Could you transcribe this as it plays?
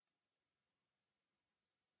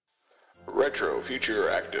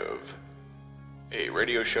RetroFutureActive, a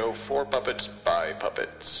radio show for puppets by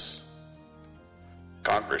puppets.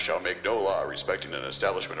 Congress shall make no law respecting an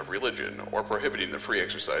establishment of religion, or prohibiting the free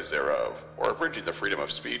exercise thereof, or abridging the freedom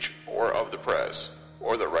of speech, or of the press,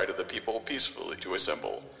 or the right of the people peacefully to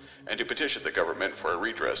assemble, and to petition the government for a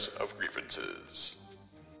redress of grievances.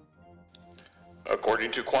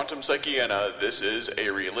 According to Quantum Psychiana, this is a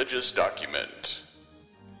religious document.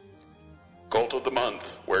 Cult of the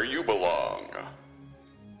Month, where you belong.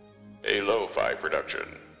 A lo-fi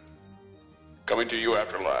production. Coming to you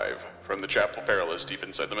after live, from the Chapel Perilous deep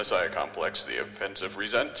inside the Messiah Complex, the offensive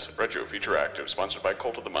resents, RetroFutureActive, sponsored by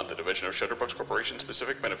Cult of the Month, a division of Shutterbooks Corporation,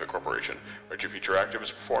 Specific Benefit Corporation. RetroFutureActive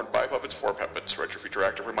is performed by puppets for puppets.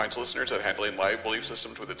 RetroFutureActive reminds listeners that handling live belief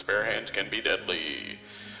systems with its bare hands can be deadly.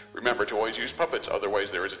 Remember to always use puppets,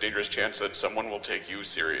 otherwise there is a dangerous chance that someone will take you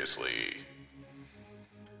seriously.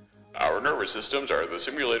 Our nervous systems are the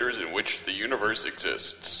simulators in which the universe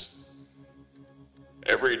exists.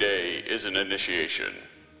 Every day is an initiation.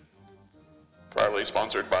 Proudly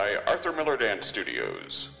sponsored by Arthur Miller Dance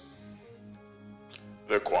Studios.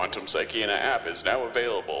 The Quantum Psychiana app is now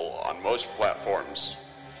available on most platforms.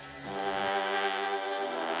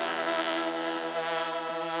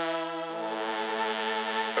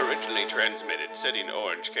 Originally transmitted setting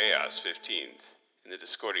Orange Chaos 15th in the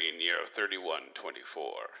Discordian year of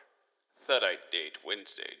 3124. Thuddite date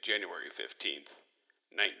Wednesday, January 15th,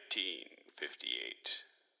 1958.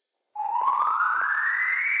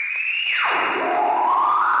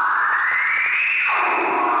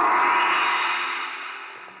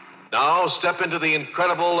 Now step into the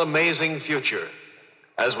incredible, amazing future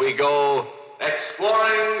as we go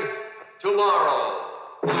exploring tomorrow.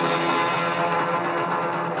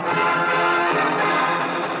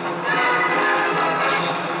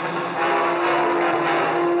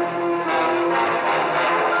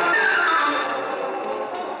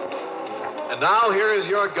 And now here is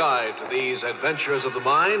your guide to these adventures of the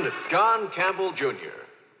mind, John Campbell, Jr.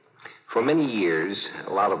 For many years,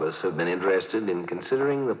 a lot of us have been interested in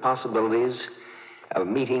considering the possibilities of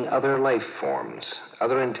meeting other life forms,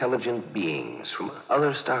 other intelligent beings from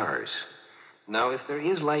other stars. Now, if there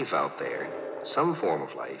is life out there, some form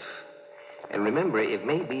of life, and remember, it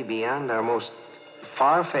may be beyond our most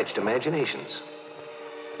far-fetched imaginations.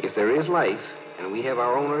 If there is life, and we have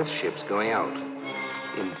our own Earth ships going out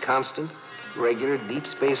in constant, regular deep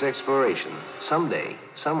space exploration, someday,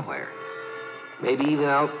 somewhere, maybe even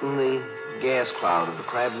out in the gas cloud of the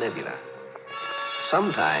Crab Nebula,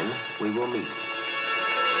 sometime we will meet.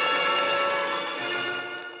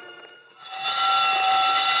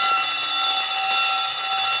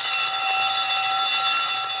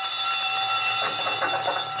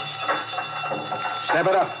 Step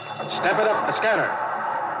it up. Step it up, the scanner.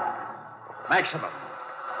 Maximum.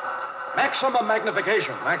 Maximum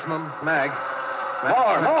magnification. Maximum mag.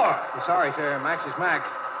 More. Sorry, sir. Max is Mac.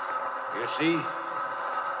 You see?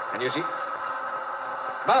 Can you see?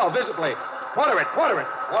 Now, visibly. Water it. Water it,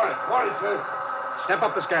 sir. Step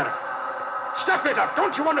up the scanner. Step it up.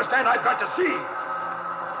 Don't you understand? I've got to see.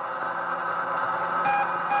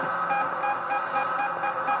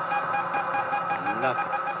 Nothing.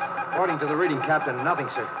 According to the reading, Captain, nothing,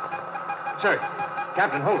 sir. Sir,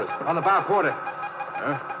 Captain, hold it. On the bow quarter.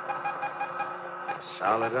 Huh?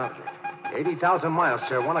 Solid object. 80,000 miles,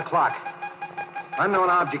 sir. 1 o'clock. Unknown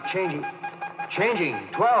object changing.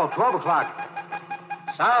 12 o'clock.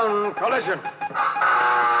 Sound collision.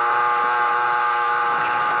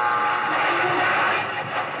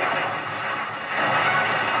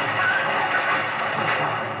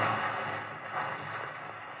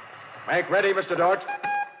 Make ready, Mr. Dort.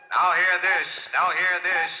 Now hear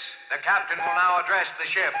this. The captain will now address the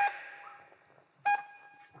ship.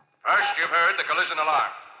 First, you've heard the collision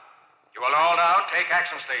alarm. You will all now take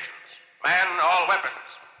action stations. Man all weapons.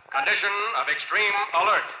 Condition of extreme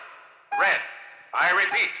alert. Red. I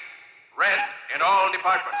repeat, red in all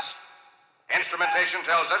departments. Instrumentation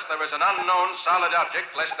tells us there is an unknown solid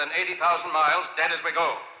object less than 80,000 miles dead as we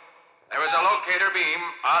go. There is a locator beam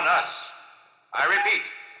on us. I repeat,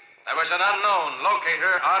 there is an unknown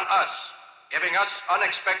locator on us, giving us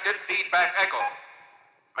unexpected feedback echo.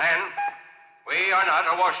 Men, we are not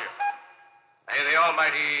a warship. May the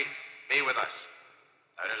Almighty be with us.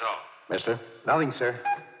 That is all. Mister? Nothing, sir.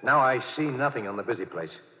 Now I see nothing on the busy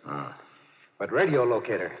place. But radio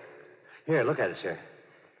locator. Here, look at it, sir.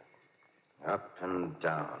 Up and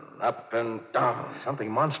down.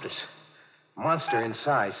 Something monstrous. Monster in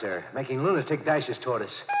size, sir. Making lunatic dashes toward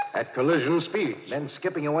us. At collision speed. Then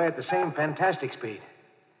skipping away at the same fantastic speed.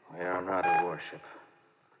 We are not a warship.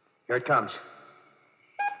 Here it comes.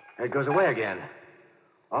 There it goes away again.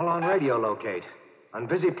 All on radio locate. On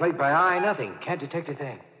busy plate by eye, nothing. Can't detect a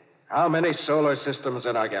thing. How many solar systems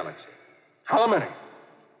in our galaxy? How many?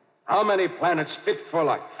 How many planets fit for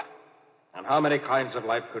life? And how many kinds of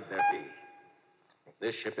life could there be? If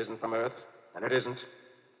this ship isn't from Earth, and it isn't,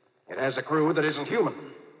 it has a crew that isn't human.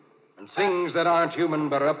 And things that aren't human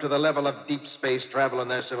but are up to the level of deep space travel in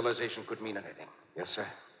their civilization could mean anything. Yes, sir.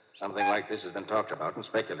 Something like this has been talked about and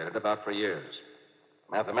speculated about for years.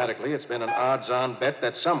 Mathematically, it's been an odds-on bet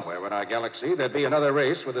that somewhere in our galaxy there'd be another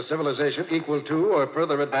race with a civilization equal to or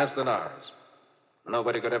further advanced than ours.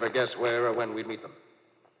 Nobody could ever guess where or when we'd meet them.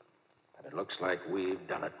 And it looks like we've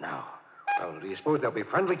done it now. Well, do you suppose they'll be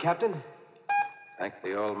friendly, Captain? Thank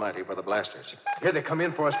the Almighty for the blasters. Here they come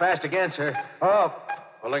in for us fast again, sir. Oh,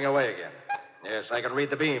 Pulling away again. Yes, I can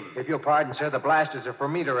read the beam. if you'll pardon, sir, the blasters are for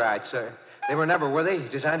meteorites, sir. They were never, were they,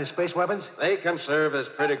 designed as space weapons? They can serve as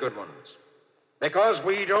pretty good ones. Because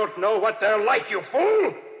we don't know what they're like, you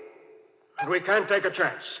fool! And we can't take a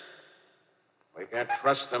chance. We can't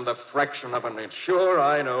trust them the fraction of an inch. Sure,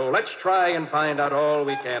 I know. Let's try and find out all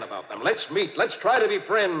we can about them. Let's meet. Let's try to be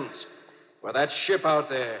friends with that ship out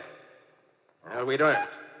there. Well, we don't.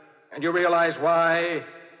 And you realize why?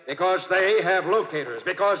 Because they have locators.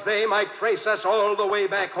 Because they might trace us all the way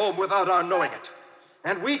back home without our knowing it.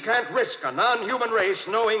 And we can't risk a non-human race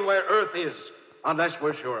knowing where Earth is unless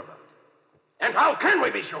we're sure of them. And how can we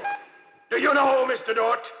be sure? Do you know, Mr.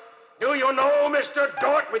 Dort? Do you know, Mr.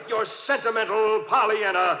 Dort, with your sentimental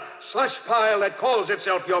Pollyanna slush pile that calls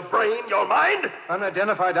itself your brain, your mind?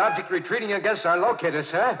 Unidentified object retreating against our locator,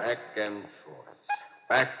 sir. Back and forth.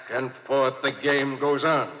 Back and forth, the game goes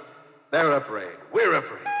on. They're afraid. We're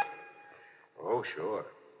afraid. Oh, sure.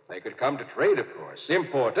 They could come to trade, of course.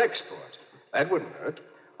 Import, export. That wouldn't hurt.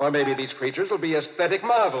 Or maybe these creatures will be aesthetic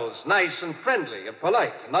marvels, nice and friendly and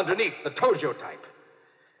polite, and underneath the Tojo type.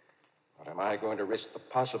 But am I going to risk the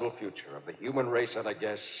possible future of the human race on a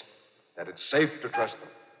guess that it's safe to trust them?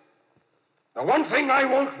 The one thing I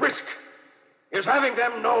won't risk is having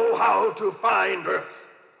them know how to find Earth.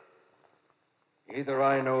 Either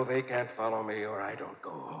I know they can't follow me or I don't go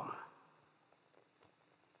home.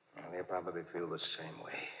 Well, they'll probably feel the same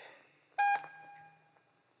way.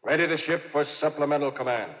 Ready to ship for supplemental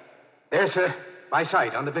command. There, sir. By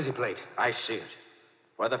sight, on the busy plate. I see it.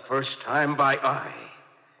 For the first time by eye.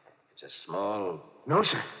 It's a small No,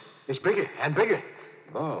 sir. It's bigger and bigger.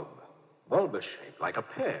 bulb. Bulbous shape, like a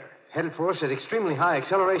pear. Headed for us at extremely high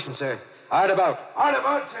acceleration, sir. Hard about. Hard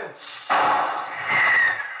about, sir.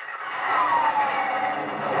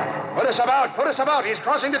 Put us about. Put us about. He's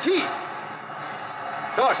crossing the T.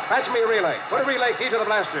 Dort, patch me a relay. Put a relay key to the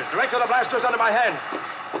blasters. Direct to the blasters under my hand.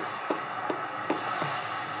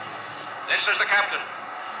 This is the captain.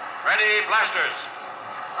 Ready, blasters.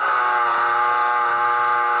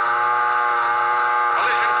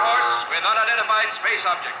 Collision course with unidentified space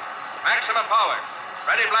object. Maximum power.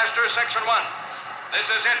 Ready, blasters, section 1. This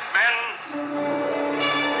is it, men.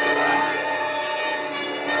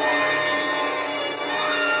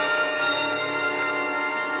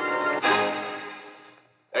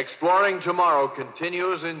 Exploring Tomorrow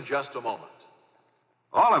continues in just a moment.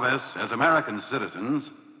 All of us, as American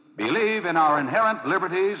citizens, believe in our inherent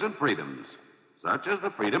liberties and freedoms, such as the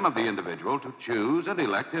freedom of the individual to choose and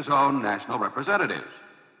elect his own national representatives.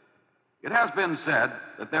 It has been said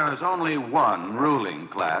that there is only one ruling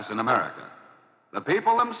class in America, the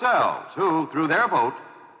people themselves, who, through their vote,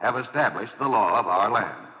 have established the law of our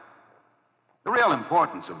land. The real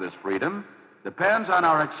importance of this freedom depends on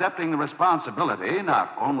our accepting the responsibility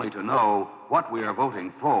not only to know what we are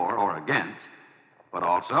voting for or against, but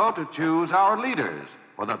also to choose our leaders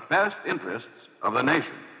for the best interests of the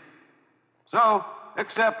nation. So,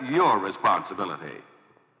 accept your responsibility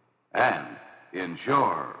and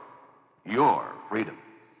ensure your freedom.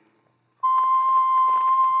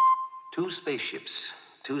 2 spaceships,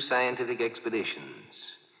 2 scientific expeditions,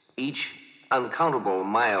 each uncountable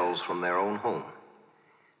miles from their own home.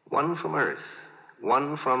 One from Earth,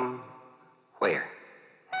 one from where?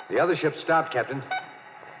 The other ship stopped, Captain.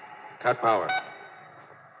 Cut power.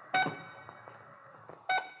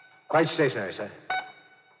 Quite stationary, sir.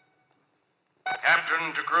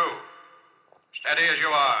 Captain to crew. Steady as you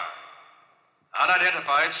are.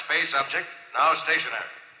 Unidentified space object, now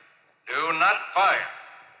stationary. Do not fire.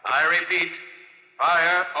 I repeat,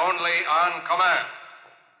 fire only on command.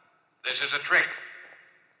 This is a trick.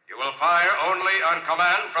 You will fire only on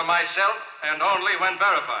command from myself and only when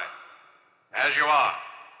verified. As you are.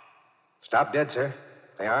 Stop dead, sir.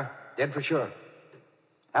 They are. Dead for sure.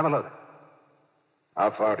 Have a look.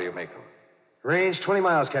 How far do you make them? Range 20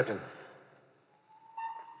 miles, Captain.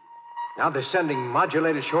 Now they're sending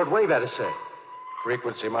modulated shortwave at us, sir.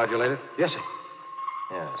 Frequency modulated? Yes, sir.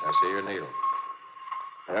 Yes, I see your needle.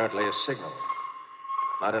 Apparently a signal.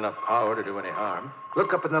 Not enough power to do any harm.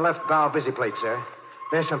 Look up in the left bow visiplate, sir.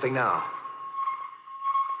 There's something now.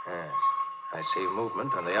 Yes. I see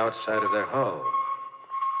movement on the outside of their hull.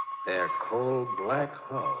 Their coal black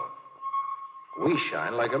hull. We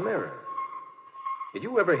shine like a mirror. Did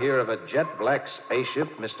you ever hear of a jet black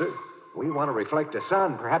spaceship, mister? We want to reflect the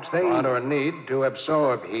sun. Perhaps they... Want or need to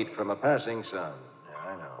absorb heat from a passing sun.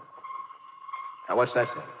 Yeah, I know. Now, what's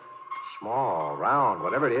that thing? Small, round,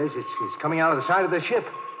 whatever it is, it's coming out of the side of the ship.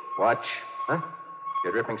 Watch. Huh?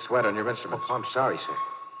 You're dripping sweat on your instruments. Oh, I'm sorry, sir.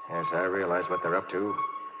 Yes, I realize what they're up to.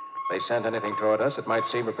 They sent anything toward us, it might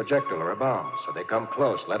seem a projectile or a bomb. So they come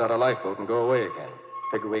close, let out a lifeboat, and go away again.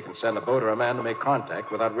 Figure we can send a boat or a man to make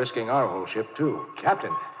contact without risking our whole ship, too.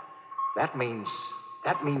 Captain, that means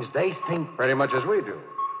they think... Pretty much as we do.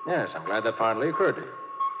 Yes, I'm glad that finally occurred to you.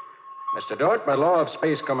 Mr. Dort, by law of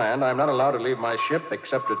Space Command, I'm not allowed to leave my ship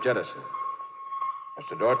except to jettison.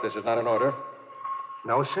 Mr. Dort, this is not an order.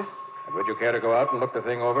 No, sir. And would you care to go out and look the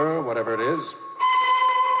thing over, whatever it is?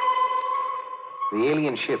 The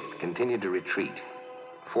alien ship continued to retreat.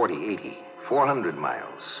 40, 80, 400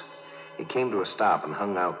 miles. It came to a stop and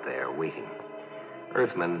hung out there, waiting.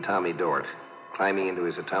 Earthman Tommy Dort, climbing into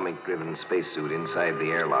his atomic-driven spacesuit inside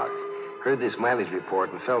the airlock, heard this mileage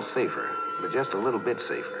report and felt safer, but just a little bit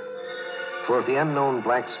safer. For if the unknown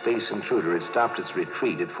black space intruder had stopped its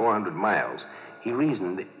retreat at 400 miles, he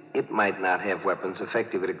reasoned it might not have weapons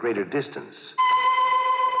effective at a greater distance.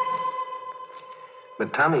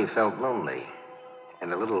 But Tommy felt lonely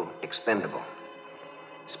and a little expendable,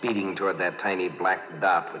 speeding toward that tiny black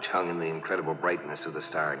dot which hung in the incredible brightness of the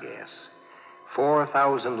star gas.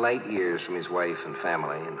 4,000 light years from his wife and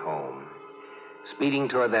family and home. Speeding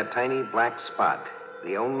toward that tiny black spot,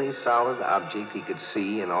 the only solid object he could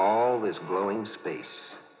see in all this glowing space.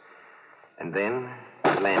 And then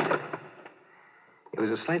he landed. It was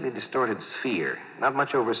a slightly distorted sphere, not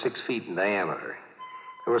much over 6 feet in diameter.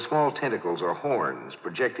 There were small tentacles or horns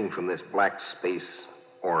projecting from this black space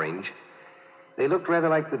orange. They looked rather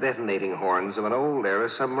like the detonating horns of an old-era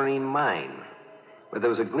submarine mine, where there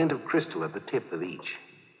was a glint of crystal at the tip of each.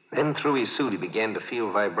 Then through his suit he began to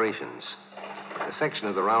feel vibrations. A section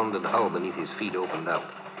of the rounded hull beneath his feet opened up.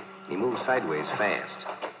 He moved sideways fast.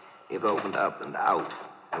 It opened up and out.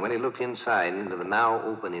 And when he looked inside, into the now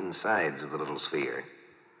open insides of the little sphere,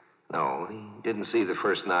 no, he didn't see the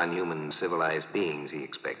first non-human civilized beings he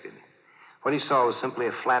expected. What he saw was simply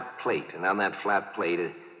a flat plate, and on that flat plate,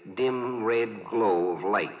 a dim red glow of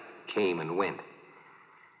light came and went.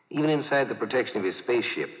 Even inside the protection of his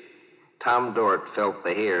spaceship, Tom Dort felt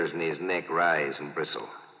the hairs in his neck rise and bristle.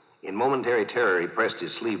 In momentary terror, he pressed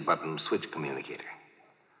his sleeve button to switch communicator.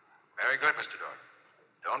 Very good, Mr. Dort.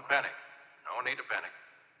 Don't panic. No need to panic.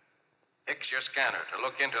 Fix your scanner to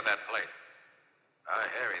look into that plate.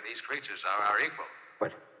 Harry, these creatures are our equal.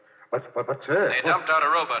 But, sir... They dumped out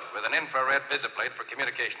a robot with an infrared visiplate for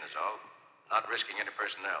communication, is all. Not risking any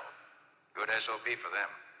personnel. Good SOP for them.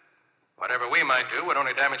 Whatever we might do would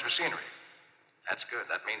only damage machinery. That's good.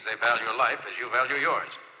 That means they value life as you value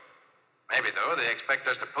yours. Maybe, though, they expect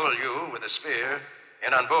us to pull you with a sphere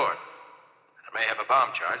in on board. It may have a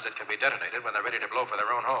bomb charge that can be detonated when they're ready to blow for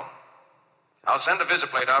their own home. I'll send the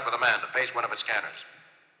visiplate out with a man to face one of its scanners.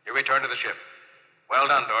 You return to the ship. Well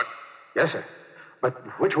done, Dort. Yes, sir. But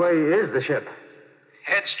which way is the ship?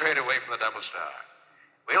 Head straight away from the Double Star.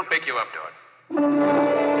 We'll pick you up, Dort.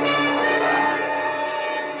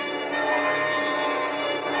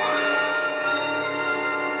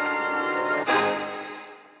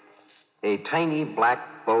 A tiny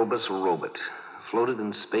black bulbous robot floated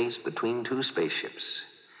in space between two spaceships,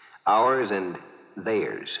 ours and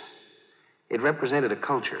theirs. It represented a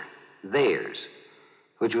culture, theirs,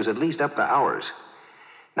 which was at least up to ours.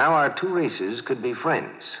 Now our two races could be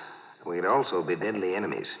friends. We could also be deadly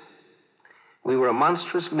enemies. We were a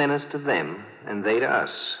monstrous menace to them, and they to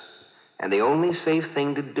us. And the only safe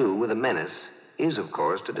thing to do with a menace is, of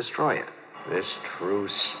course, to destroy it. This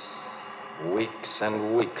truce, weeks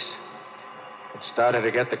and weeks. It's starting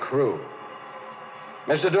to get the crew.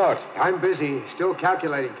 Mr. Dort. I'm busy. Still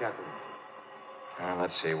calculating, Captain.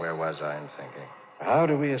 Let's see, where was I in thinking? How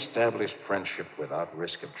do we establish friendship without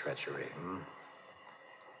risk of treachery?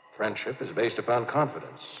 Friendship is based upon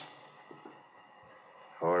confidence.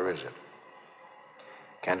 Or is it?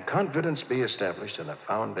 Can confidence be established on a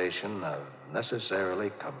foundation of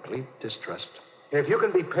necessarily complete distrust? If you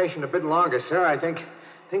can be patient a bit longer, sir, I think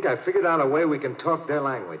I've figured out a way we can talk their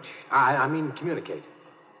language. I mean, communicate.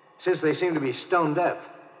 Since they seem to be stone deaf.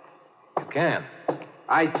 You can.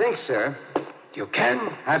 I think, sir, You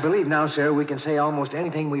can? I believe now, sir, we can say almost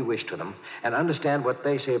anything we wish to them and understand what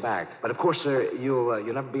they say back. But, of course, sir, you'll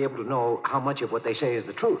never be able to know how much of what they say is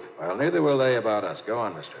the truth. Well, neither will they about us. Go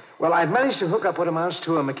on, mister. Well, I've managed to hook up what amounts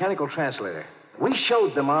to a mechanical translator. We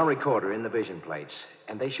showed them our recorder in the vision plates,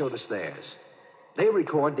 and they showed us theirs. They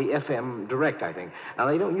record the FM direct, I think. Now,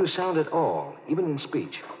 they don't use sound at all, even in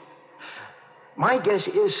speech. My guess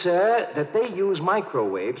is, sir, that they use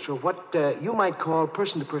microwaves for what you might call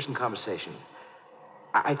person-to-person conversation.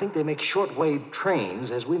 I think they make shortwave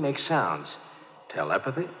trains as we make sounds.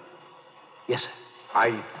 Telepathy? Yes, sir.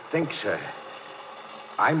 I think, sir.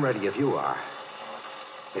 I'm ready if you are.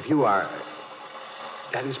 If you are,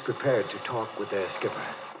 that is, prepared to talk with the skipper.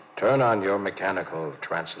 Turn on your mechanical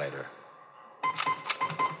translator.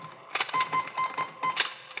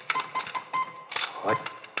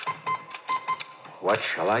 What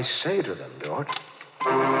shall I say to them, Dort?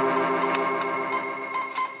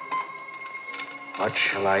 What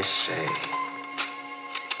shall I say?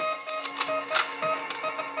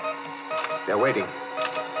 They're waiting.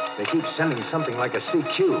 They keep sending something like a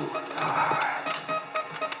CQ.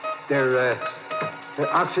 They're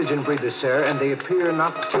oxygen breathers, sir, and they appear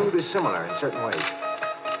not too dissimilar in certain ways.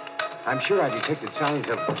 I'm sure I detected signs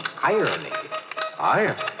of irony.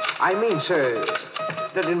 Iron? I mean, sir,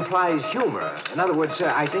 that implies humor. In other words, sir,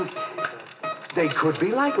 I think they could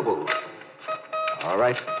be likable. All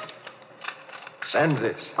right. Send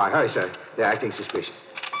this. Hurry, sir. They're acting suspicious.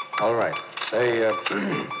 All right. Say,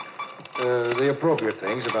 the appropriate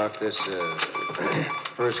things about this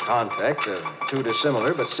first contact of two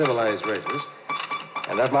dissimilar but civilized races,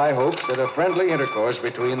 and of my hopes that a friendly intercourse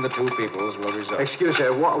between the two peoples will result. Excuse,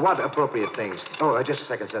 sir. What appropriate things? Oh, just a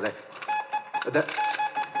second, sir.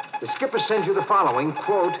 The skipper sends you the following,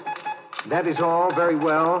 quote, "That is all very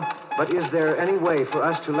well, but is there any way for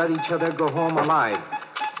us to let each other go home alive?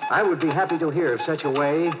 I would be happy to hear of such a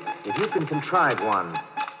way if you can contrive one.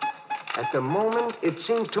 At the moment, it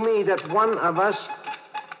seems to me that one of us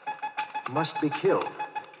must be killed."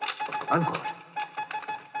 Unquote.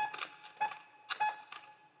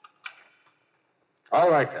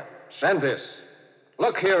 All right, then. Send this.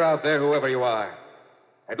 Look here out there, whoever you are.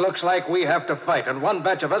 It looks like we have to fight, and one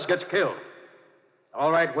batch of us gets killed.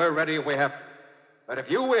 All right, we're ready if we have to. But if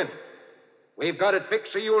you win, we've got it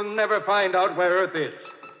fixed so you'll never find out where Earth is.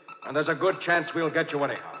 And there's a good chance we'll get you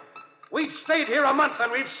anyhow. We've stayed here a month, and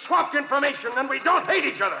we've swapped information, and we don't hate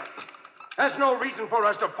each other. There's no reason for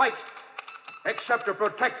us to fight, except to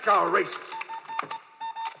protect our races.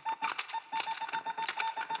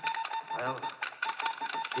 Well,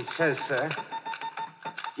 he says, sir,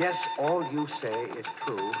 yes, all you say is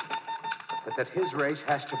true, but that his race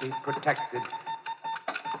has to be protected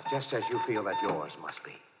just as you feel that yours must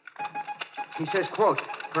be. He says, quote,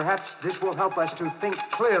 "Perhaps this will help us to think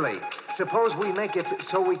clearly. Suppose we make it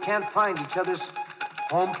so we can't find each other's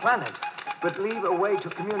home planet, but leave a way to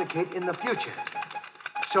communicate in the future.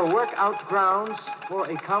 So work out grounds for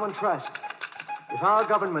a common trust. If our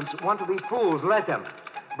governments want to be fools, let them.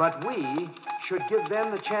 But we should give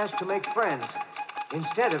them the chance to make friends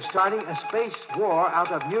instead of starting a space war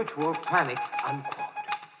out of mutual panic," unquote.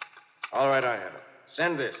 All right, I have it.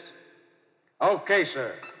 Send this. Okay,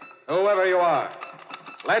 sir. Whoever you are,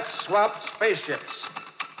 let's swap spaceships.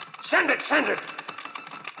 Send it, send it.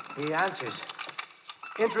 He answers,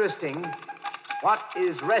 "Interesting. What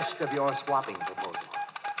is rest of your swapping proposal?"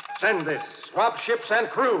 Send this. Swap ships and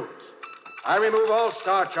crews. I remove all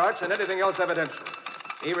star charts and anything else evidential.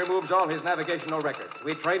 He removes all his navigational records.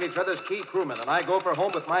 We trade each other's key crewmen, and I go for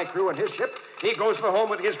home with my crew and his ship. He goes for home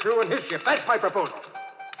with his crew and his ship. That's my proposal.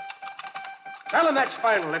 Tell him that's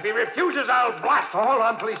final. If he refuses, I'll blast. Oh, hold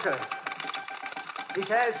on, please, sir. He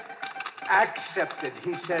says, accepted.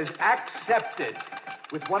 He says, accepted.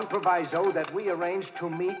 With one proviso that we arrange to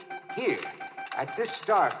meet here, at this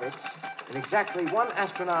star fix, in exactly one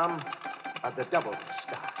astronome of the double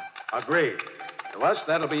star. Agreed. To us,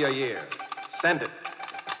 that'll be a year. Send it.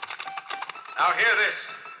 Now hear this.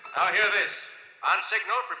 On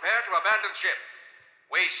signal, prepare to abandon ship.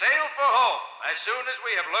 We sail for home as soon as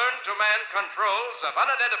we have learned to man controls of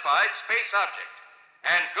unidentified space object.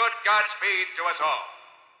 And good Godspeed to us all.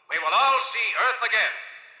 We will all see Earth again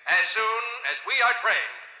as soon as we are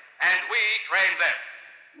trained, and we train them.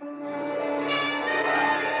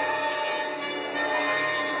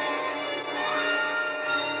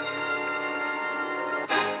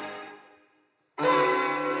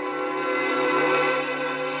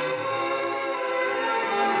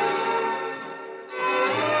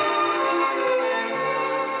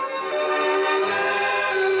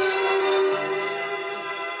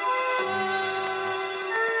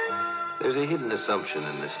 There's a hidden assumption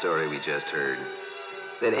in the story we just heard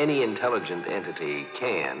that any intelligent entity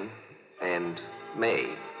can and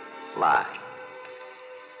may lie.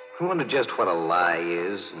 I wonder just what a lie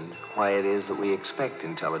is and why it is that we expect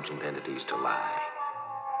intelligent entities to lie.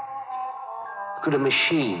 Could a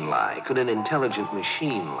machine lie? Could an intelligent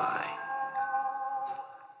machine lie?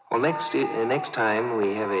 Well, next time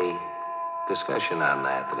we have a discussion on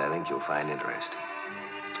that I think you'll find interesting.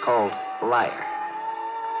 It's called Liar.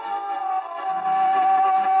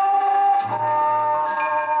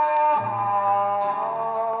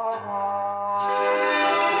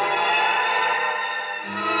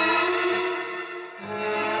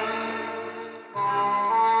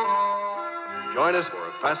 Join us for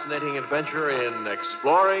a fascinating adventure in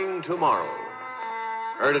Exploring Tomorrow.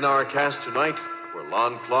 Heard in our cast tonight were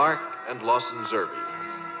Lon Clark and Lawson Zerbe.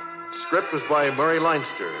 Script was by Murray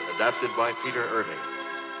Leinster, adapted by Peter Irving.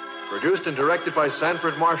 Produced and directed by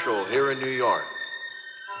Sanford Marshall here in New York.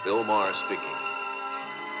 Bill Maher speaking.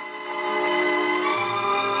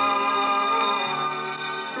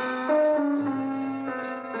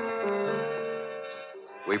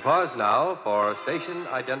 We pause now for station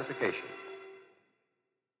identification.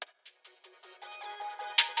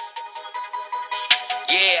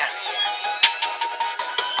 Yeah.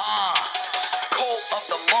 Quote of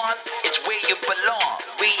the month, it's where you belong.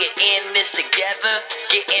 We are in this together,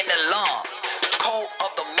 getting along. Quote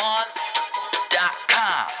of the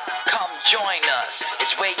month.com. Come join us,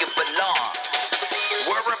 it's where you belong.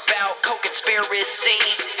 We're about co-conspiracy.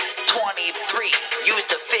 23,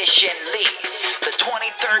 used efficiently. The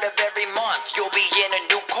 23rd of every month, you'll be in a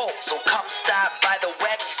new quote. So come stop by the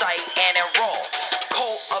website and enroll.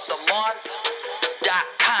 Quote of the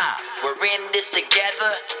month.com. We're in this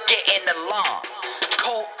together, getting along.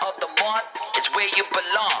 Quote of the month is where you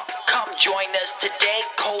belong. Come join us today,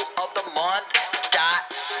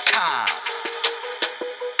 quoteofthemonth.com.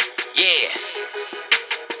 Yeah.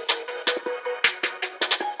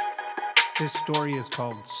 This story is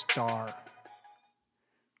called Star.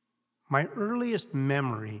 My earliest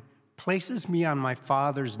memory places me on my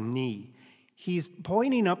father's knee. He's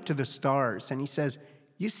pointing up to the stars, and he says,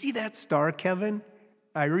 "You see that star, Kevin?"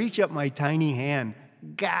 I reach up my tiny hand.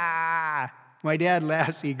 Gah! My dad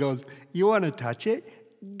laughs. He goes, "You want to touch it?"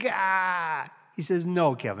 Gah! He says,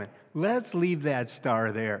 "No, Kevin, let's leave that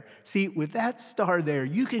star there. See, with that star there,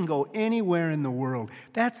 you can go anywhere in the world.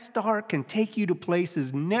 That star can take you to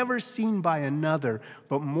places never seen by another.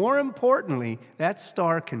 But more importantly, that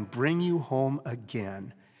star can bring you home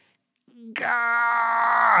again."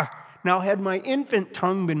 Gah! Now, had my infant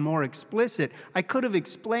tongue been more explicit, I could have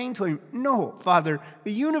explained to him, "No, Father,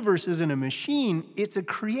 the universe isn't a machine, it's a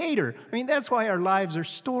creator. I mean, that's why our lives are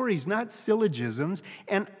stories, not syllogisms.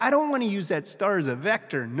 And I don't want to use that star as a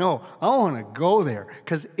vector. No, I want to go there.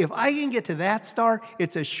 Because if I can get to that star,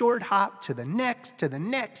 it's a short hop to the next, to the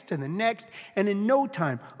next, to the next. And in no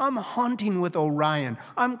time, I'm hunting with Orion.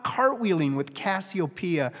 I'm cartwheeling with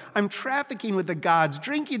Cassiopeia. I'm trafficking with the gods,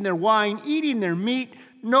 drinking their wine, eating their meat.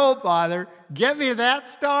 No, Father, get me that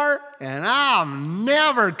star, and I'm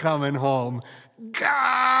never coming home.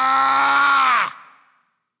 Gah!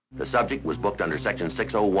 The subject was booked under Section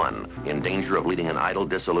 601, in danger of leading an idle,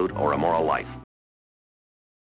 dissolute, or immoral life.